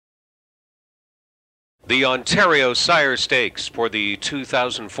the Ontario Sire Stakes for the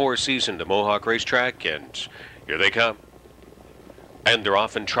 2004 season to Mohawk Racetrack, and here they come. And they're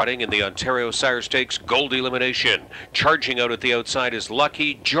off and trotting in the Ontario Sire Stakes Gold Elimination. Charging out at the outside is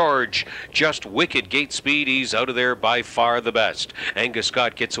Lucky George. Just wicked gate speed. He's out of there by far the best. Angus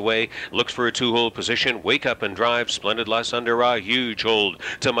Scott gets away, looks for a two-hole position. Wake Up and Drive. Splendid Lass under a huge hold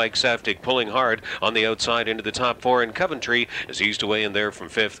to Mike Saftig, pulling hard on the outside into the top four. And Coventry is eased away in there from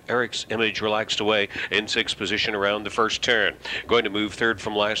fifth. Eric's Image relaxed away in sixth position around the first turn. Going to move third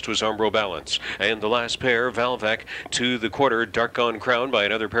from last was Umbro Balance. And the last pair, Valvac to the quarter. Dark Gone Crown by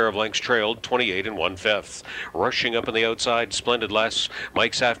another pair of lengths trailed, 28 1/5. Rushing up on the outside, Splendid Lass.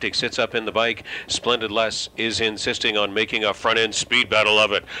 Mike Saftig sits up in the bike. Splendid Lass is insisting on making a front-end speed battle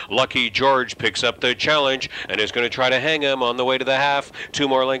of it. Lucky George picks up the challenge and is going to try to hang him on the way to the half. 2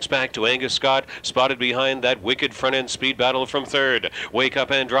 more lengths back to Angus Scott, spotted behind that wicked front-end speed battle from third. Wake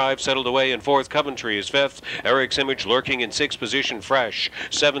Up and Drive settled away in fourth. Coventry is fifth. Eric's Image lurking in sixth position, fresh.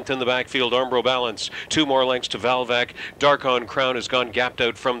 Seventh in the backfield, Umbro Balance. 2 more lengths to Valvac. Dark On Crown has gone gapped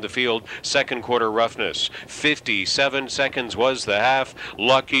out from the field. Second quarter roughness. 57 seconds was the half.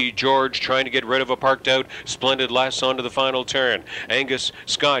 Lucky George trying to get rid of a parked out Splendid Lass onto the final turn. Angus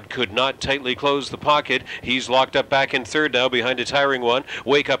Scott could not tightly close the pocket. He's locked up back in third now behind a tiring one.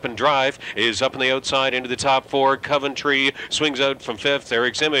 Wake Up and Drive is up on the outside into the top four. Coventry swings out from fifth.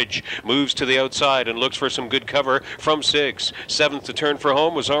 Eric's Image moves to the outside and looks for some good cover from six. Seventh to turn for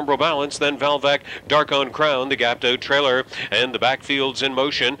home was Umbro Balance, then Valvac, Dark On Crown, the gapped out trailer, and the backfield's in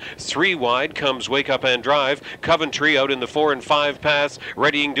motion. 3 wide comes Wake Up and Drive. Coventry out in the 4 and 5 path,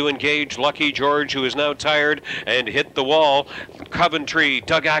 readying to engage Lucky George, who is now tired and hit the wall. Coventry,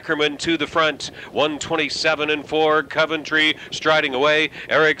 Doug Ackerman to the front. 127 4. Coventry striding away.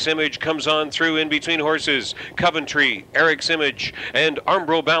 Eric's Image comes on through in between horses. Coventry, Eric's Image, and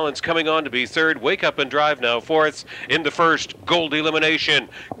Umbro Balance coming on to be third. Wake Up and Drive now fourth in the first Gold Elimination.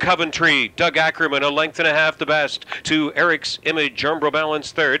 Coventry, Doug Ackerman, a length and a half the best to Eric's Image. Umbro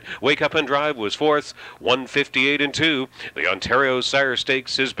Balance third. Wake Up and Drive was fourth. 158 2. The Ontario Sire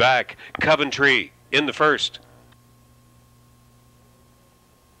Stakes is back. Coventry in the first.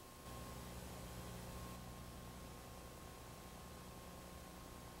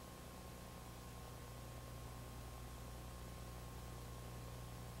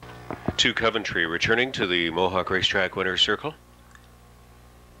 To Coventry, returning to the Mohawk Racetrack winner's circle.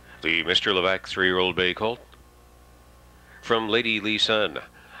 The Mr. Levac 3-year-old bay colt from Lady Lee Sun,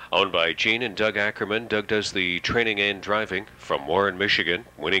 owned by Gene and Doug Ackerman. Doug does the training and driving from Warren, Michigan,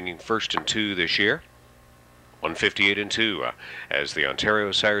 winning first and 2 this year. 158 2, as the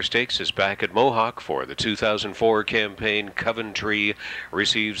Ontario Sire Stakes is back at Mohawk for the 2004 campaign. Coventry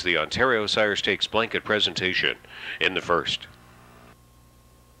receives the Ontario Sire Stakes blanket presentation in the first.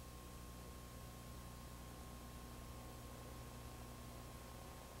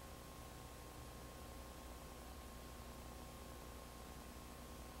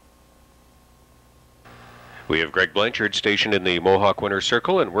 We have Greg Blanchard stationed in the Mohawk Winner's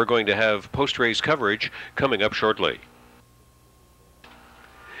Circle, and we're going to have post-race coverage coming up shortly.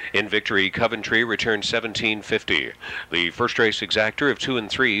 In victory, Coventry returned 1750. The first race exactor of 2 and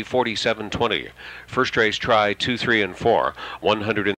 3, 47-20. First race try 2, 3, and 4, 100.